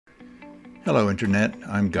Hello Internet,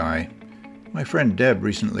 I'm Guy. My friend Deb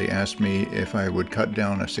recently asked me if I would cut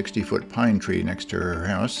down a 60-foot pine tree next to her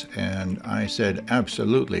house, and I said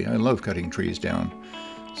absolutely, I love cutting trees down.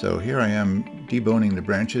 So here I am deboning the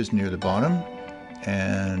branches near the bottom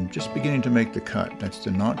and just beginning to make the cut. That's the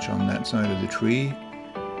notch on that side of the tree,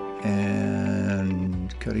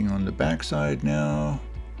 and cutting on the back side now.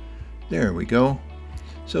 There we go.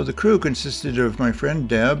 So the crew consisted of my friend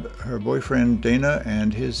Deb, her boyfriend Dana,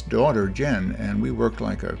 and his daughter Jen, and we worked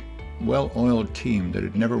like a well-oiled team that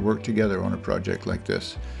had never worked together on a project like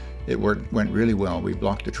this. It went really well. We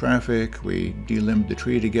blocked the traffic, we delimbed the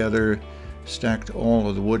tree together, stacked all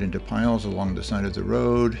of the wood into piles along the side of the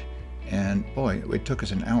road, and boy, it took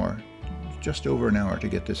us an hour, just over an hour to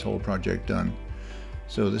get this whole project done.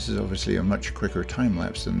 So this is obviously a much quicker time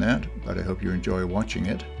lapse than that, but I hope you enjoy watching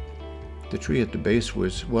it. The tree at the base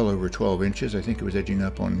was well over 12 inches. I think it was edging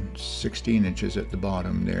up on 16 inches at the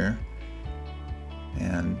bottom there.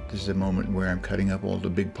 And this is a moment where I'm cutting up all the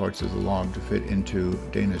big parts of the log to fit into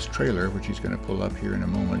Dana's trailer, which he's going to pull up here in a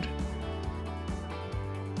moment.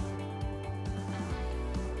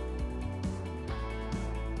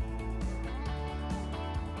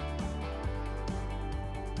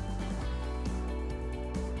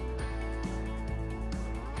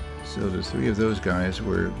 So the three of those guys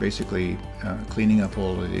were basically cleaning up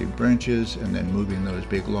all of the branches and then moving those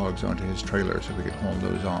big logs onto his trailer so we could haul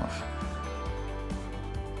those off.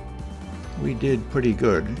 We did pretty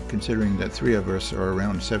good, considering that three of us are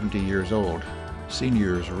around 70 years old.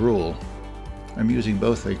 Seniors rule. I'm using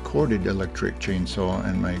both a corded electric chainsaw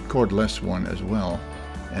and my cordless one as well,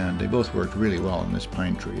 and they both worked really well on this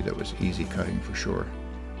pine tree. That was easy cutting for sure.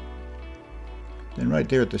 Then right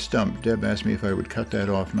there at the stump, Deb asked me if I would cut that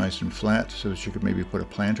off nice and flat so that she could maybe put a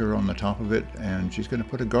planter on the top of it, and she's going to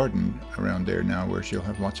put a garden around there now where she'll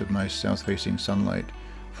have lots of nice south-facing sunlight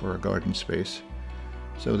for a garden space.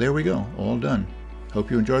 So there we go, all done.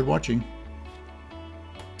 Hope you enjoyed watching.